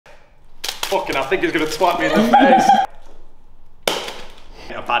Fucking, I think he's gonna twat me in the face.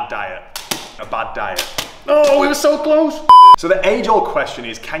 A bad diet. A bad diet. Oh, we were so close. So the age-old question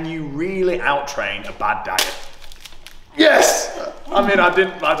is, can you really out-train a bad diet? Yes! I mean, I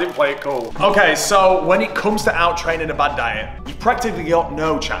didn't play it cool. Okay, so when it comes to out-training a bad diet, you've practically got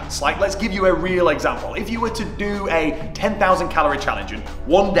no chance. Like, let's give you a real example. If you were to do a 10,000 calorie challenge and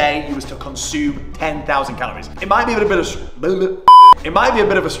one day you was to consume 10,000 calories, it might be a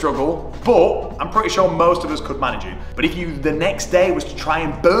bit of a struggle, but I'm pretty sure most of us could manage it. But if you, the next day, was to try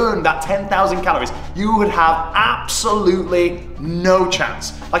and burn that 10,000 calories, you would have absolutely no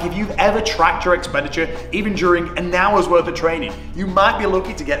chance. Like, if you've ever tracked your expenditure, even during an hour's worth of training, you might be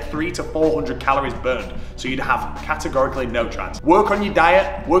lucky to get 300 to 400 calories burned. So you'd have categorically no chance. Work on your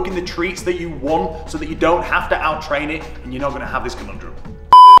diet, work in the treats that you want so that you don't have to out-train it, and you're not gonna have this conundrum.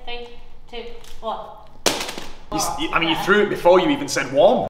 3, 2, 1. I mean, you threw it before you even said one.